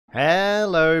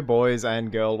Hello boys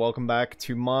and girls, welcome back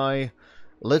to my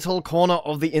little corner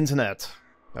of the internet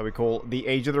that we call the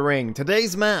Age of the Ring.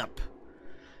 Today's map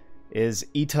is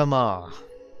Itamar.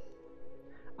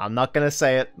 I'm not gonna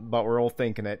say it, but we're all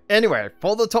thinking it. Anyway,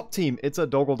 for the top team, it's a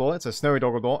Doggeldor, it's a Snowy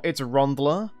Doggeldor, it's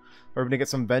Rondler. We're hoping to get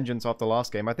some vengeance after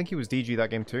last game. I think he was DG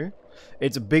that game too.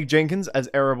 It's Big Jenkins as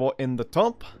Erebor in the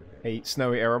top, a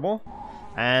Snowy Erebor.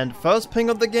 And first ping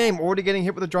of the game, already getting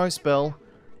hit with a dry spell.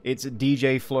 It's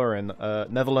DJ Florin,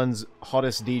 Netherlands'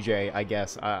 hottest DJ, I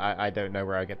guess. I don't know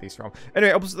where I get these from.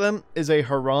 Anyway, opposite them is a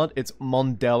Harad. It's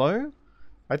Mondello.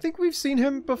 I think we've seen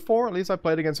him before. At least I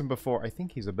played against him before. I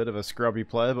think he's a bit of a scrubby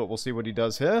player, but we'll see what he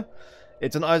does here.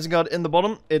 It's an Isengard in the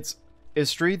bottom. It's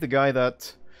Istri, the guy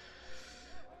that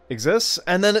exists.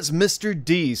 And then it's Mr.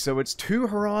 D. So it's two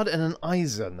Harad and an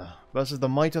Eisen versus the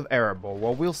Might of Erebor.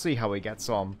 Well, we'll see how he gets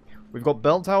on. We've got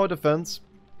Bell Tower Defense.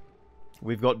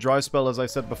 We've got Dry Spell, as I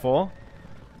said before.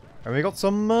 And we got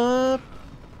some,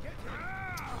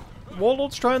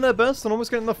 Warlords trying their best and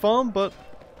almost getting the farm, but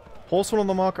Horseman on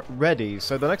the mark ready.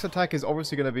 So the next attack is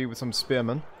obviously going to be with some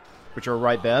Spearmen, which are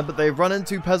right there, but they've run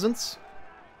into Peasants.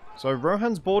 So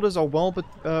Rohan's borders are well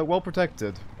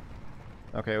protected.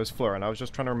 Okay, it was Florin. I was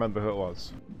just trying to remember who it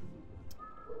was.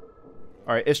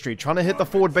 Alright, Istri, trying to hit the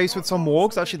forward base with some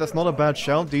Wargs. Actually, that's not a bad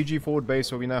shout. DG forward base,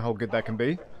 so we know how good that can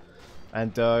be.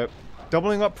 And,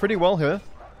 doubling up pretty well here,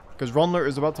 because Rondler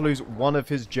is about to lose one of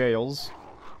his jails.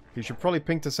 He should probably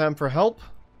ping to Sam for help.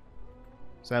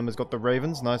 Sam has got the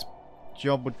Ravens. Nice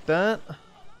job with that.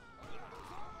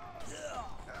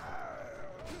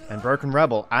 And Broken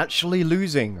Rebel actually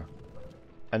losing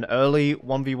an early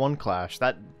 1v1 clash.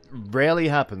 That rarely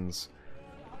happens.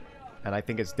 And I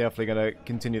think it's definitely going to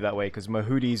continue that way, because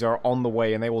Mahudis are on the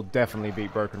way, and they will definitely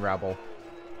beat Broken Rebel.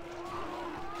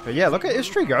 But yeah, look at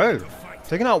Istri go.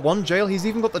 Taking out one jail. He's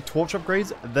even got the torch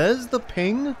upgrades. There's the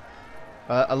ping.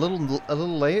 A little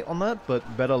late on that,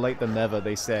 but better late than never,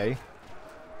 they say.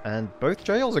 And both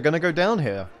jails are going to go down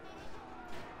here.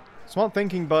 Smart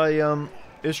thinking by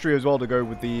Istri as well to go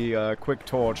with the quick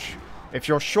torch. If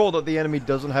you're sure that the enemy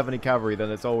doesn't have any cavalry, then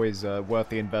it's always worth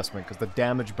the investment, because the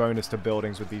damage bonus to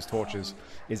buildings with these torches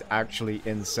is actually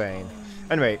insane.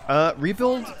 Anyway,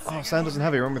 rebuild. Oh, Sam doesn't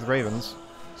have it. He went with Ravens.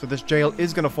 So this jail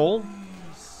is going to fall.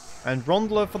 And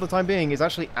Rondler, for the time being, is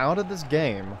actually out of this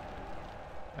game.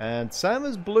 And Sam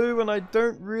is blue, and I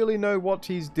don't really know what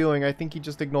he's doing. I think he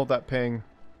just ignored that ping.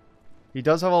 He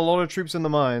does have a lot of troops in the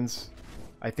mines.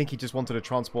 I think he just wanted to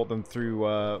transport them through,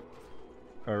 or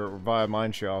via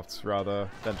mine shafts, rather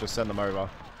than just send them over.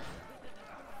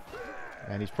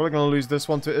 And he's probably going to lose this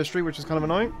one to Istri, which is kind of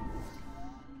annoying.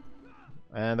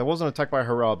 And there was an attack by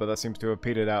Harad, but that seems to have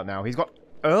petered out now. He's got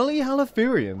early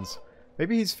Halathurians.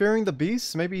 Maybe he's fearing the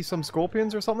beasts, maybe some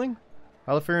scorpions or something?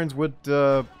 Halathurians would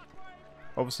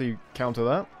obviously counter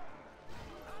that.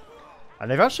 And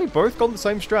they've actually both got the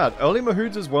same strat. Early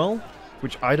Mahoods as well,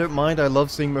 which I don't mind. I love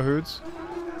seeing Mahoods.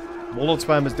 Warlord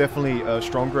spam is definitely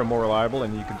stronger and more reliable,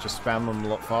 and you can just spam them a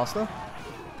lot faster.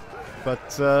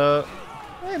 But,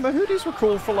 hey, Mahoodis were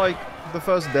cool for, like, the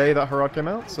first day that Harad came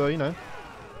out, so, you know.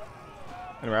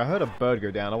 Anyway, I heard a bird go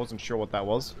down. I wasn't sure what that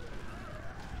was.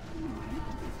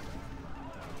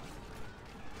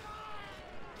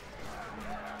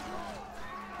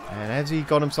 And has he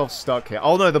got himself stuck here?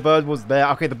 Oh no, the bird was there.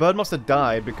 Okay, the bird must have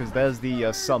died because there's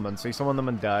the summon. So he summoned them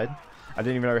and died. I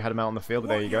didn't even know he had him out on the field, but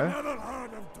there you go. Never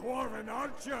heard of dwarven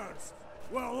archers?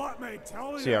 Well, let me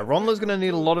tell you. So yeah, Rondler's going to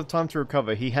need a lot of time to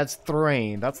recover. He has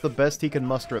Thrain. That's the best he can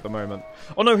muster at the moment.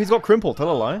 Oh no, he's got Crimple.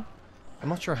 Tell a lie. I'm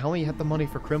not sure how he had the money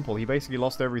for Crimple. He basically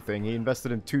lost everything. He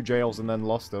invested in 2 jails and then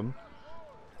lost them.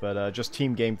 But just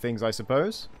team game things, I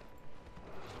suppose.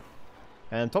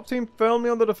 And top team firmly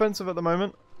on the defensive at the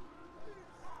moment.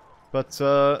 But,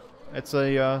 it's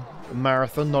a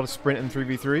marathon, not a sprint in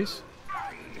 3v3s.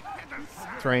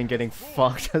 Thrain getting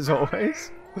fucked, as always.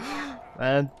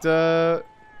 And, yeah,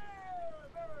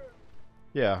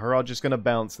 Harad just gonna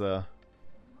bounce there.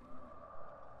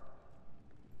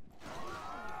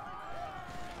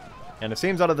 And it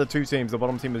seems out of the two teams, the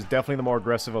bottom team is definitely the more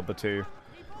aggressive of the two.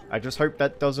 I just hope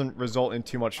that doesn't result in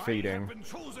too much feeding.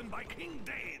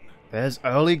 There's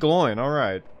early Gloin,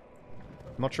 alright.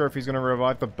 Not sure if he's going to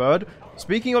revive the bird.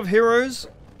 Speaking of heroes,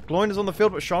 Gloin is on the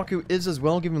field, but Shaku is as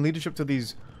well, giving leadership to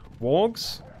these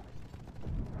wargs.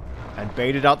 And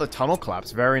baited out the tunnel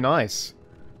collapse. Very nice.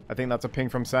 I think that's a ping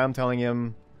from Sam telling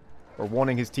him, or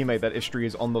warning his teammate that Istri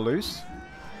is on the loose.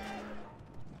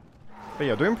 But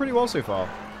yeah, doing pretty well so far.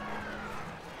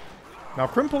 Now,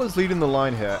 Crimple is leading the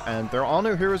line here, and there are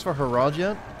no heroes for Harad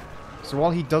yet. So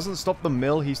while he doesn't stop the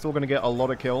mill, he's still going to get a lot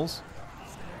of kills.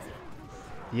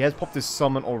 He has popped his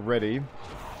summon already.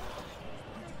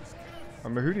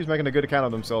 And Mahoody's making a good account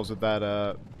of themselves with that,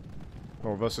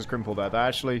 or versus Crimple there. That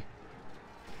actually,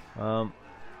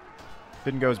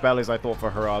 didn't go as badly as I thought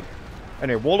for Harad.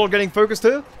 Anyway, Warlord getting focused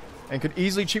here, and could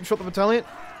easily cheap shot the battalion.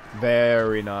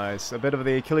 Very nice. A bit of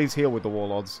the Achilles heel with the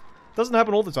Warlords. Doesn't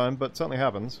happen all the time, but certainly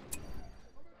happens.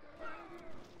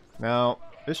 Now,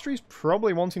 Istree's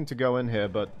probably wanting to go in here,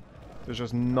 but there's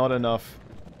just not enough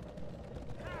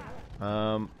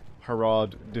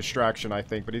Harad distraction, I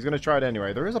think. But he's going to try it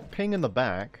anyway. There is a ping in the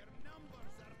back.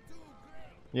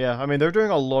 Yeah, I mean, they're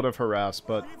doing a lot of harass,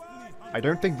 but I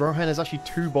don't think Rohan is actually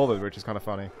too bothered, which is kind of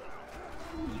funny.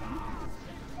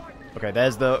 Okay,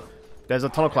 there's a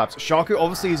tunnel collapse. Shaku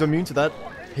obviously is immune to that.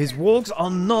 His wargs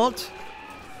are not.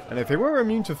 And if they were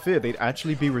immune to fear, they'd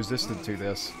actually be resistant to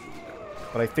this.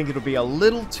 But I think it'll be a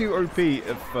little too OP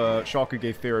if Shaku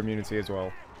gave fear immunity as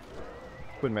well.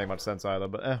 Wouldn't make much sense either,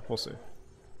 but we'll see.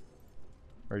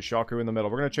 Alright, Shaku in the middle.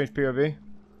 We're going to change POV.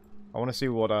 I want to see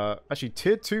what, actually,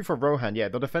 tier 2 for Rohan. Yeah,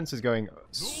 the defense is going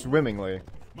swimmingly.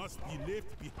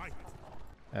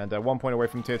 And 1 point away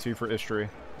from tier 2 for Istree.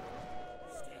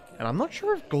 And I'm not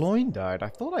sure if Gloin died. I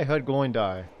thought I heard Gloin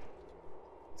die.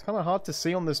 It's kind of hard to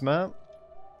see on this map.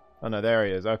 Oh no, there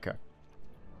he is. Okay.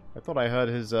 I thought I heard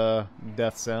his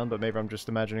death sound, but maybe I'm just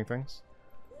imagining things.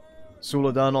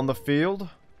 Suladan on the field.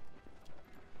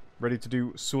 Ready to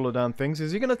do Suladan things.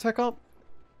 Is he going to tech up?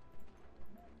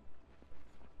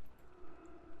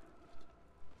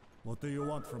 What do you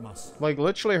want from us? Like,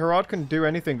 literally, Harad can do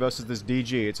anything versus this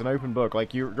DG. It's an open book.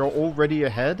 Like, you're already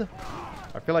ahead.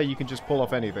 I feel like you can just pull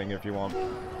off anything if you want.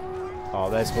 Oh,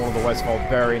 there's one of the Westfold.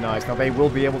 Very nice. Now, they will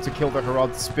be able to kill the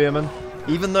Harad Spearmen.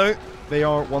 Even though they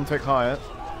are 1 tick higher,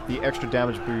 the extra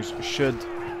damage boost should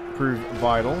prove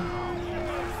vital.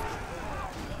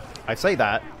 I say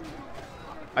that.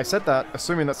 I said that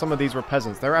assuming that some of these were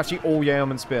peasants. They're actually all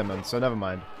Yeoman Spearmen, so never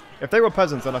mind. If they were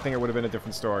peasants, then I think it would have been a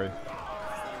different story.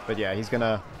 But yeah, he's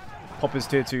gonna pop his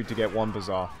tier 2 to get 1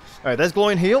 Bazaar. Alright, there's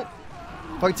Gloin Heel.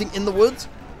 Fighting in the woods.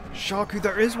 Shaku,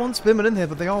 there is 1 Spearman in here,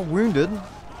 but they are wounded.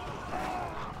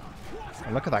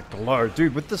 And look at that glow.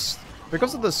 Dude, with this...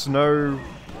 Because of the snow...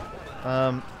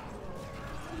 I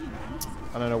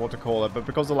don't know what to call it, but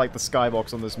because of, like, the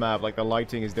skybox on this map, like, the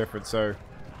lighting is different, so...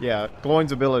 Yeah,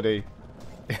 Gloin's ability...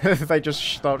 they just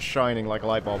start shining like a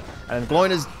light bulb. And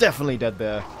Gloin is definitely dead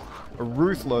there.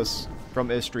 Ruthless from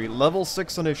Istree. Level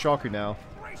 6 on his Shaku now.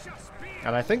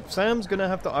 And I think Sam's gonna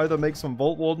have to either make some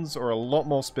Vault Wardens or a lot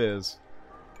more spears.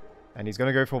 And he's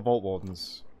gonna go for Vault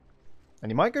Wardens. And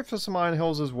he might go for some Iron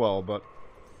Hills as well, but...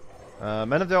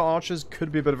 Men of Dale Archers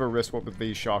could be a bit of a risk, what with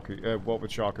these Shaku, what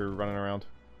with Shaku running around.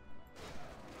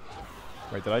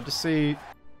 Wait, did I just see...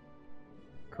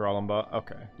 Karalambar?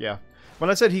 Okay, yeah. When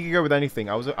I said he could go with anything,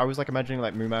 I was like imagining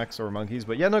like Mumax or Monkeys,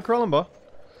 but yeah, no, Karalambar.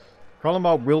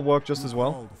 Karalambar will work just as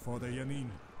well.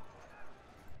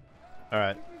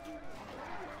 Alright.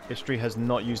 Istree has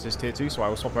not used his tier 2, so I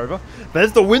will swap over.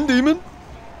 There's the Wind Demon!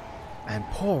 And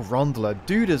poor Rondler.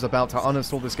 Dude is about to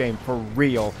uninstall this game for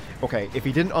real. Okay, if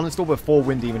he didn't uninstall before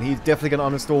Wind Demon, he's definitely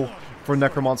going to uninstall for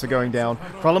Necromancer going down.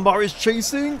 Karalambar is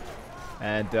chasing!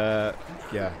 And,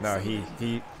 yeah, no, he...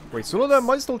 Wait, Suladan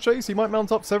might still chase. He might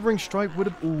mount up Severing Strike. Would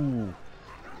have... Ooh.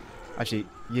 Actually,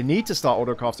 you need to start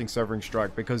auto-casting Severing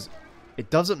Strike because it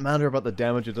doesn't matter about the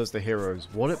damage it does to heroes.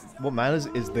 What matters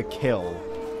is the kill.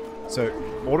 So,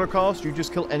 auto-cast, you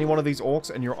just kill any one of these orcs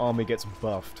and your army gets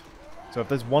buffed. So if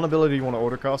there's one ability you want to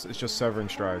auto-cast, it's just Severing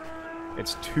Strike.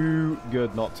 It's too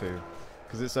good not to.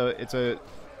 Because it's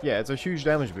a huge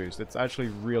damage boost. It's actually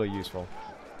really useful.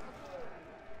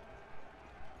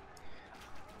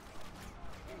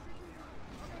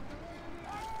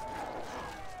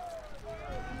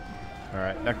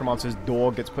 Alright, Necromancer's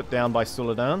door gets put down by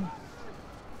Suladan.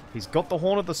 He's got the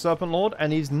Horn of the Serpent Lord,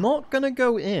 and he's not going to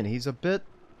go in. He's a bit...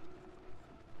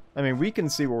 I mean, we can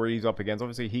see what he's up against.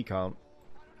 Obviously, he can't.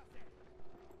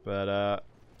 But,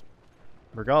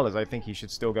 regardless, I think he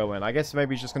should still go in. I guess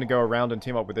maybe he's just going to go around and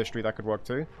team up with Istree. That could work,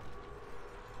 too.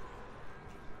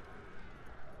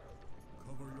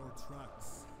 Cover your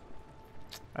tracks.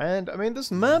 And, I mean,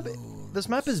 this map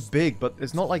is big, but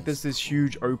it's not like there's this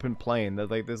huge open plain.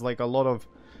 There's like a lot of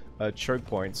choke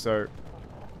points, so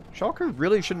Shaku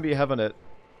really shouldn't be having it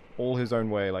all his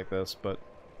own way like this, but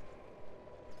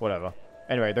whatever.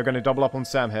 Anyway, they're going to double up on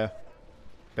Sam here.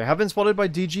 They have been spotted by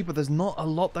DG, but there's not a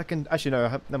lot that can... Actually,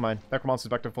 no, never mind. Necromancer's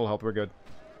back to full health, we're good.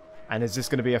 And is this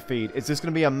going to be a feed? Is this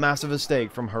going to be a massive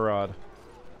mistake from Harad?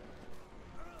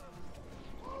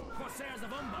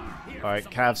 Alright,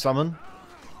 Cav summon.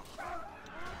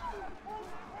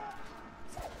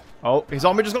 Oh, his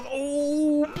army just got...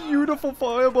 Oh, beautiful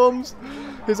firebombs.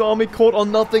 His army caught on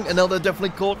nothing, and now they're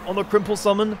definitely caught on a Crimple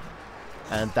summon.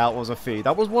 And that was a feed.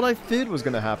 That was what I feared was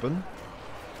going to happen.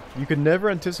 You can never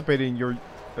anticipate your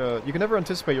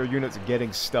units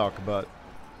getting stuck, but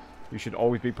you should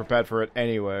always be prepared for it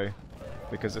anyway.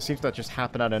 Because it seems to just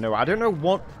happen out of nowhere. I don't know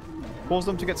what caused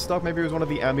them to get stuck. Maybe it was one of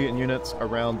the ambient units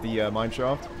around the mine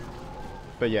shaft.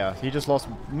 But yeah, he just lost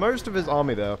most of his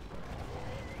army there.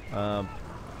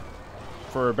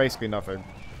 For basically nothing.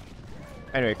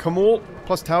 Anyway, Kamul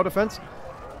plus tower defense.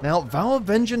 Now, Vow of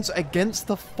Vengeance against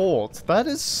the fort. That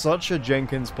is such a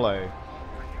Jenkins play.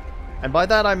 And by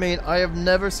that I mean, I have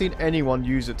never seen anyone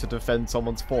use it to defend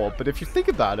someone's fort. But if you think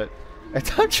about it,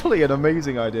 it's actually an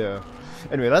amazing idea.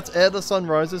 Anyway, that's Ere the Sun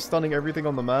Rises, stunning everything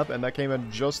on the map, and that came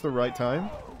in just the right time.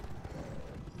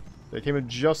 They came in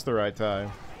just the right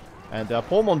time. And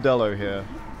poor Mondello here,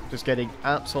 just getting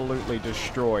absolutely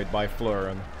destroyed by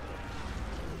Fleurin.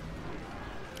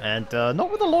 And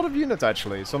not with a lot of units,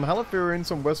 actually. Some Halathurian,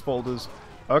 some Westfolders,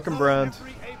 Erkenbrand.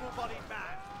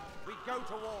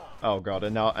 Oh god,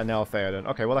 and now Theoden.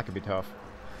 Okay, well that could be tough.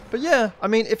 But yeah, I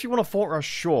mean, if you want to fort rush,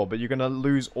 sure, but you're going to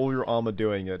lose all your armor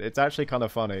doing it. It's actually kind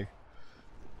of funny.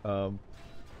 I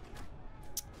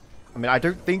mean, I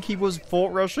don't think he was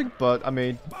fort rushing, but I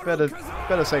mean, better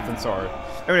safe than sorry.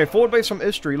 Anyway, forward base from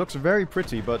Istri looks very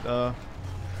pretty, but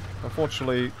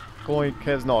unfortunately, Gloin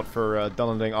cares not for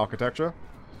Dunlanding architecture.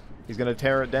 He's going to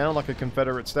tear it down like a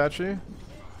Confederate statue.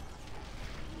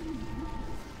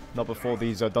 Not before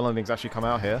these Dunlandings actually come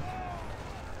out here.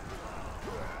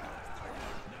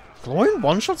 Gloin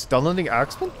one-shots Dunlanding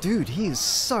Axeman? Dude, he is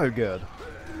so good.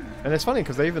 And it's funny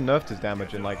because they even nerfed his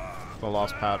damage in like the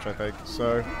last patch, I think.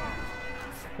 So,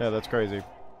 yeah, that's crazy.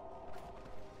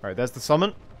 Alright, there's the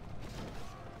summon.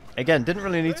 Again, didn't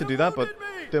really need to do that, but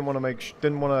didn't want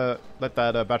to let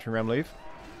that battering ram leave.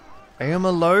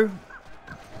 Aomer low.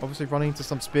 Obviously running into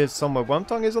some spears somewhere.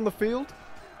 Wormtongue is on the field.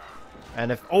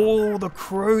 And if... Oh, the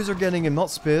crows are getting him, not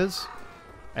spears.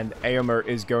 And Aomer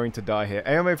is going to die here.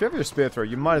 Aomer, if you have your spear throw,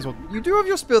 you might as well... You do have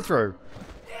your spear throw!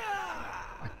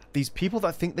 These people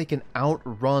that think they can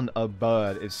outrun a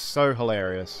bird is so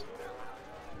hilarious.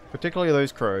 Particularly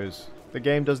those crows. The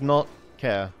game does not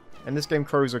care. In this game,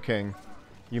 crows are king.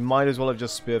 You might as well have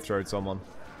just spear throwed someone.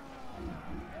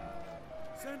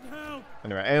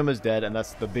 Anyway, Aomer's dead, and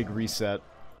that's the big reset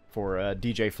for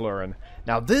DJ Fleurin.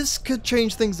 Now, this could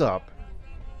change things up.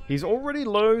 He's already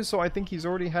low, so I think he's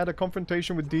already had a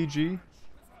confrontation with DG.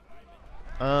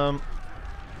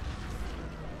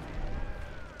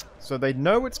 So they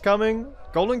know it's coming.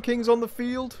 Golden King's on the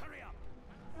field.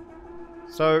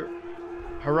 So,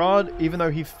 Harad, even though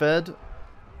he fed,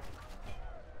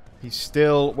 he's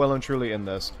still well and truly in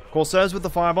this. Corsairs with the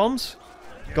firebombs.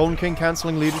 Golden King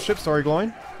cancelling leadership, sorry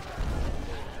Gloin.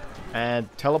 And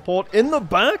teleport in the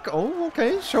back. Oh,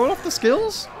 okay, showing off the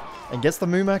skills. And gets the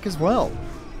Mumak as well.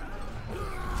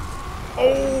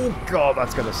 Oh god,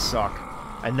 that's gonna suck.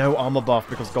 And no armor buff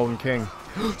because Golden King.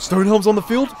 Stonehelm's on the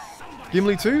field.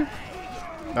 Gimli too.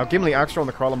 Now Gimli Axtra on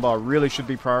the Krallenbar really should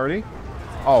be priority.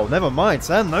 Oh, never mind.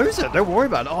 Sam knows it. Don't worry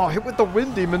about it. Oh, hit with the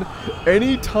Wind Demon.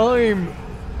 Anytime.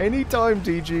 Anytime,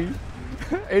 DG.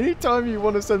 Anytime you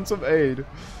want to send some aid.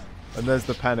 And there's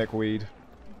the Panic Weed.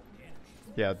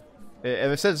 Yeah.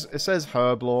 It says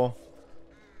herb lore.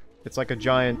 It's like a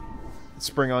giant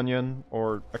spring onion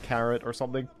or a carrot or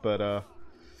something, but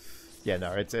yeah,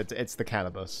 no, it's the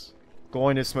cannabis.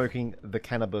 Gloin is smoking the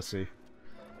cannabisy.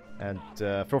 And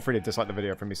feel free to dislike the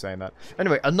video for me saying that.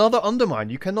 Anyway, another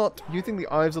undermine. You cannot... You think the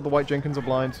eyes of the White Jenkins are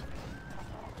blind?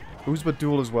 Uzma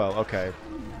Duel as well. Okay.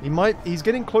 He's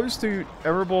getting close to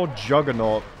Erebor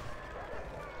Juggernaut.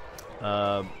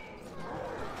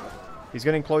 He's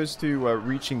getting close to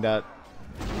reaching that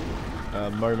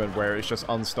moment where it's just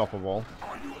unstoppable.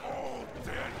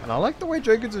 And I like the way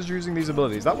Jenkins is using these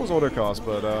abilities. That was autocast,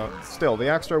 but still, the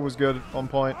Axtra was good, on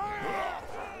point.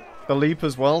 The leap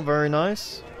as well, very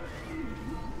nice.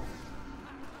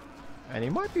 And he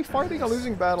might be fighting a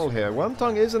losing battle here.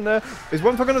 Wormtongue is in there. Is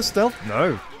Wormtongue gonna stealth?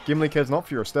 No. Gimli cares not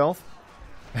for your stealth.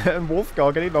 And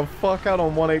Wolfgar getting the fuck out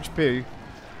on 1 HP.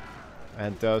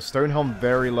 And Stonehelm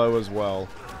very low as well.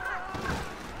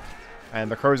 And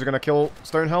the crows are gonna kill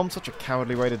Stonehelm. Such a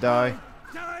cowardly way to die.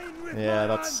 Yeah,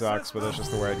 that sucks, but that's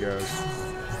just the way it goes.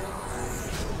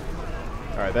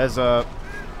 Alright, there's the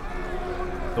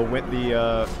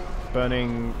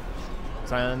burning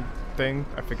sand thing.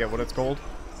 I forget what it's called.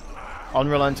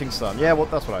 Unrelenting Sun. Yeah, well,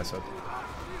 that's what I said.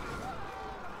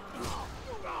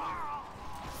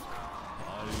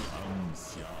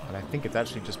 And I think it's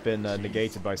actually just been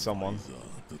negated by someone.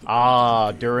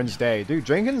 Ah, Durin's Day. Dude,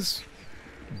 Jenkins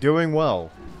doing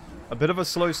well. A bit of a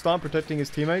slow start protecting his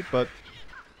teammate, but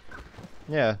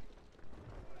yeah.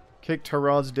 Kicked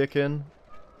Harad's dick in.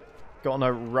 got on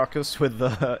a ruckus with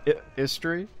the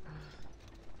Istri,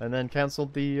 and then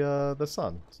cancelled the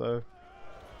sun. So,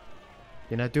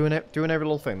 you know, doing every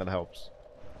little thing that helps.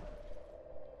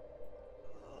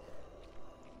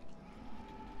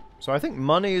 So I think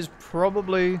money is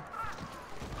probably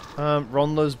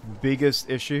Ronla's biggest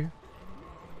issue.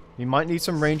 He might need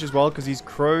some range as well, because these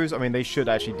crows, I mean, they should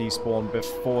actually despawn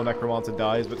before Necromancer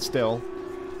dies, but still,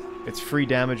 it's free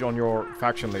damage on your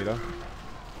faction leader.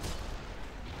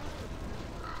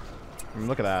 I mean,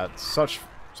 look at that. Such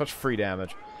free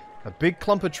damage. A big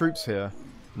clump of troops here.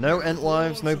 No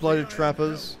Entwives, no Blooded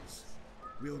Trappers.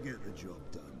 We'll get the job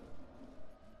done.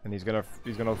 And he's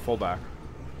gonna fall back.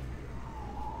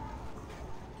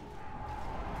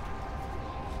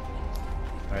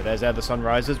 Alright, there's Ere the Sun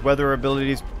Rises. Weather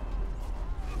abilities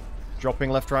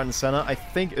dropping left, right, and center. I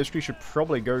think Istri should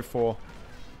probably go for...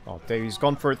 Oh, Dave, he's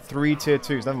gone for 3 tier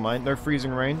 2s. Never mind. No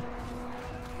freezing rain.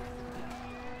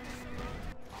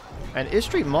 And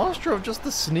Istri, master of just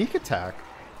the sneak attack.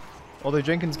 Although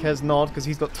Jenkins cares not, because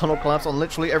he's got tunnel collapse on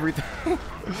literally everything.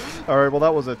 Alright, well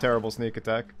that was a terrible sneak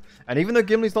attack. And even though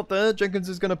Gimli's not there, Jenkins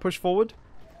is going to push forward.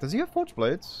 Does he have Forge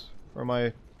Blades? Or am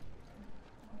I...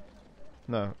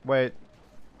 No, wait.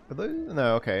 Are those...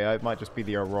 No, okay, it might just be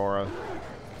the Aurora.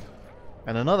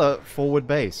 And another forward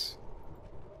base.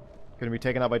 Going to be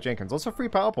taken out by Jenkins. Also free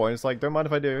power points, like, don't mind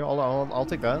if I do. I'll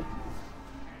take that.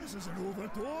 This isn't over,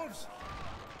 dwarves.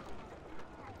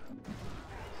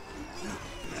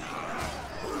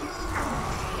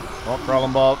 Oh,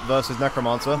 Krallenbar versus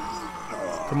Necromancer.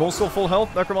 Kamul still full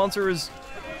health. Necromancer is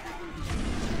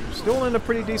still in a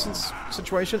pretty decent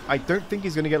situation. I don't think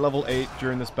he's going to get level 8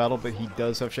 during this battle, but he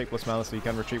does have Shapeless Malice, so he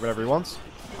can retreat whenever he wants.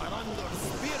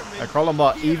 And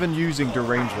Krallenbar even using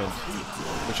Derangement,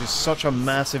 which is such a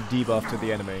massive debuff to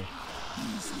the enemy.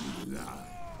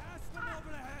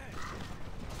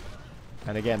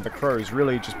 And again, the Crows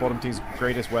really just bottom team's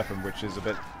greatest weapon, which is a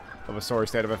bit of a sorry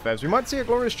state of affairs. We might see a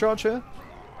glorious charge here.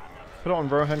 Put it on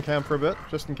Rohan Cam for a bit,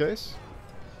 just in case.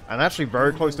 And actually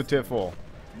very close to tier 4.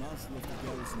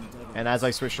 And as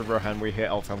I switch to Rohan, we hear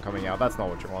Elfhelm coming out. That's not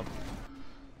what you want.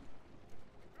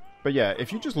 But yeah,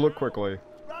 if you just look quickly,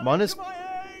 minus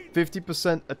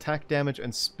 50% attack damage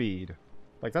and speed.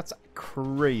 Like, that's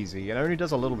crazy. It only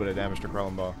does a little bit of damage to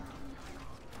Krallenbar.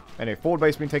 Anyway, forward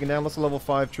base being taken down. Lots of level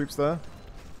 5 troops there.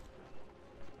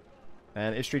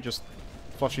 And Istri just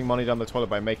flushing money down the toilet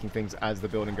by making things as the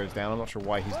building goes down. I'm not sure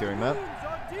why he's doing that.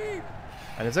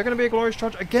 And is there going to be a glorious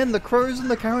charge? Again, the Crows and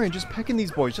the Carrion just pecking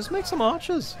these boys. Just make some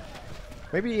archers.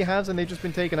 Maybe he has and they've just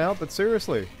been taken out, but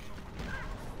seriously.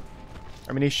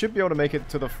 I mean, he should be able to make it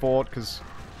to the fort, because...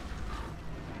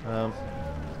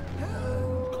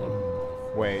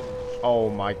 Wait. Oh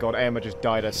my god, Aema just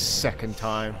died a second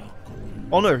time.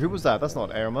 Oh no, who was that? That's not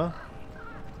Aema.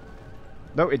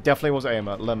 No, it definitely was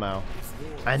Aema. Lemao.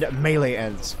 And melee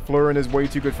ends. Florin is way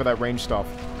too good for that range stuff.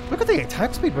 Look at the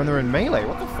attack speed when they're in melee.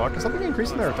 What the fuck? Is something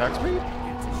increasing their attack speed?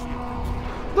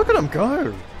 Look at them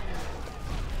go!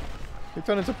 They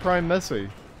turn into Prime Messi.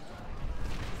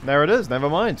 There it is, never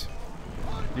mind.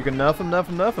 You can nerf them, nerf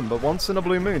them, nerf them, but once in a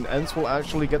blue moon, Ents will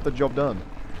actually get the job done.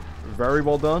 Very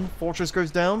well done. Fortress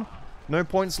goes down. No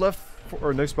points left,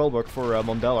 or no spellbook for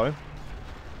Mondello.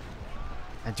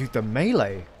 And dude, the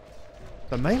melee.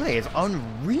 The melee is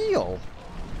unreal.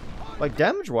 Like,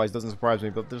 damage-wise doesn't surprise me,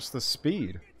 but just the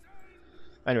speed.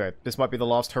 Anyway, this might be the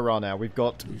last hurrah now. We've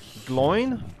got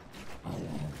Gloin.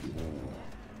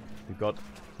 We've got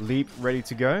Leap ready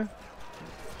to go.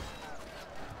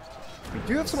 We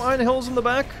do have some Iron Hills in the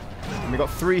back. And we got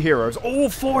 3 heroes. Oh,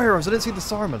 4 heroes! I didn't see the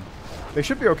Saruman. They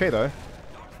should be okay, though.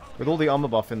 With all the armor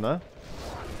buff in there.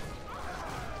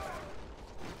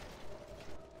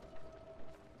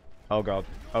 Oh god.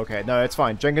 Okay, no, it's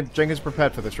fine. Jenkins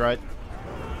prepared for this, right?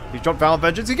 He's dropped Valor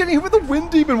Vengeance. He's getting hit with the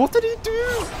Wind Demon. What did he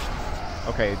do?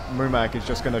 Okay, Mumak is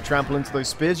just going to trample into those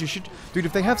spears. You should... Dude,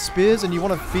 if they have spears and you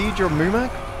want to feed your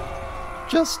Mumak,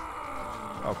 just...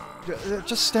 Oh,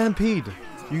 just Stampede.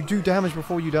 You do damage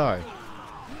before you die.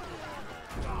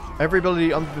 Every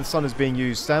ability under the sun is being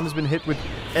used. Sam has been hit with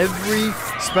every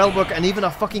spellbook and even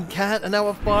a fucking cat and now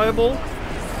a fireball.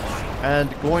 And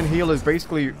Gloin Heal has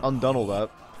basically undone all that.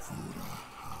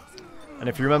 And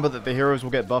if you remember that the heroes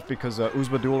will get buffed because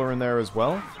Uzbadul are in there as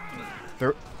well.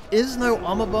 There is no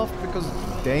armor buff because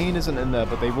Dane isn't in there,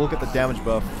 but they will get the damage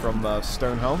buff from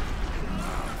Stonehelm.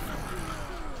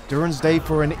 Durin's Day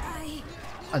for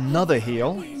another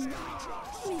heal.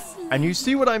 And you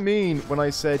see what I mean when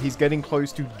I said he's getting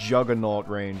close to Juggernaut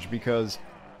range, because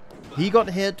he got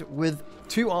hit with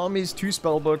 2 armies, 2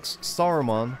 spellbooks,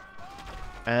 Saruman,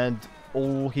 and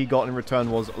all he got in return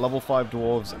was level 5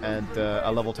 Dwarves and a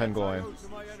level 10 Gloin.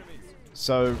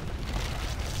 So,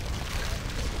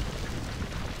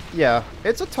 yeah,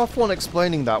 it's a tough one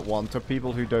explaining that one to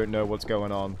people who don't know what's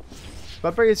going on.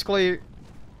 But basically,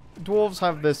 dwarves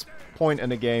have this point in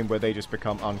the game where they just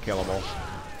become unkillable.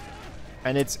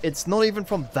 And it's not even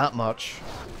from that much.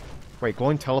 Wait,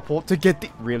 glowing teleport to get the...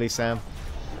 Really, Sam?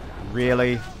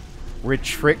 Really? We're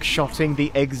trick-shotting the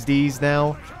XDs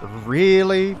now?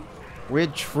 Really? We're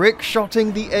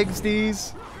trick-shotting the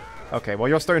XDs? Okay, well,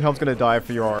 your Stonehelm's gonna die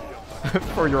for your...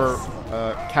 for your,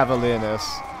 cavalierness.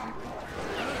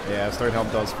 Yeah,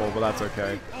 Stonehelm does fall, but that's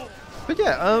okay. But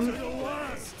yeah,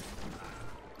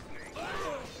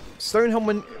 Stonehelm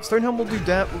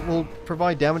will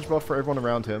provide damage buff for everyone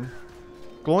around him.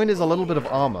 Gloin is a little bit of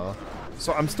armor,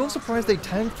 so I'm still surprised they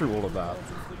tanked through all of that.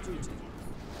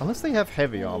 Unless they have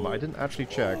heavy armor, I didn't actually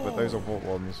check, but those are vault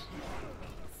ones.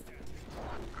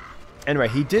 Anyway,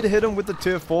 he did hit him with the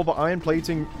tier 4, but Iron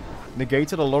Plating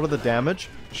negated a lot of the damage.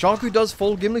 Sharku does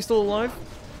fall, Gimli's still alive.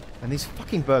 And these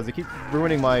fucking birds, they keep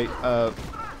ruining my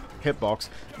hitbox.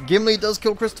 Gimli does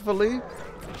kill Christopher Lee.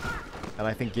 And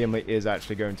I think Gimli is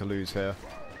actually going to lose here.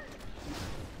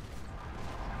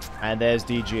 And there's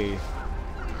DG.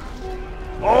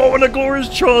 Oh, and a glorious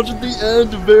charge at the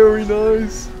end. Very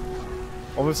nice.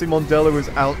 Obviously, Mondello is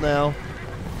out now.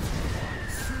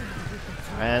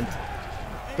 And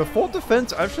the fort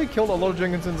defense actually killed a lot of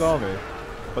Jenkinson's army.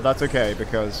 But that's okay,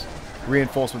 because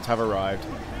reinforcements have arrived.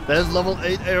 There's level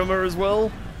 8 Aomer as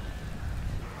well.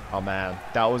 Oh man,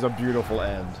 that was a beautiful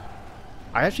end.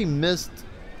 I actually missed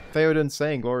Theoden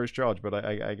saying glorious charge, but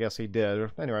I guess he did.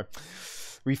 Anyway,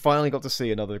 we finally got to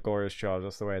see another glorious charge.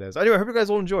 That's the way it is. Anyway, I hope you guys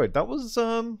all enjoyed. That was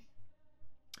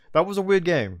a weird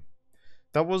game.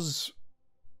 That was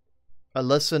a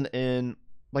lesson in,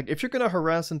 like, if you're gonna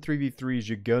harass in 3v3s,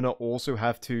 you're gonna also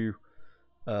have to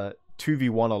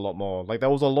 2v1 a lot more. Like, there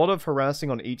was a lot of harassing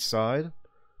on each side,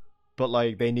 but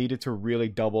like they needed to really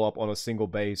double up on a single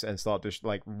base and start to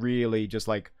like really just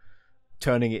like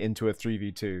turning it into a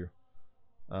 3v2.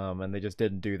 And they just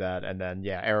didn't do that, and then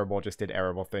yeah, Erebor just did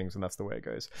Erebor things, and that's the way it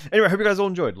goes. Anyway, I hope you guys all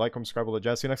enjoyed. Like, comment, subscribe, all the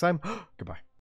jazz. See you next time. Goodbye.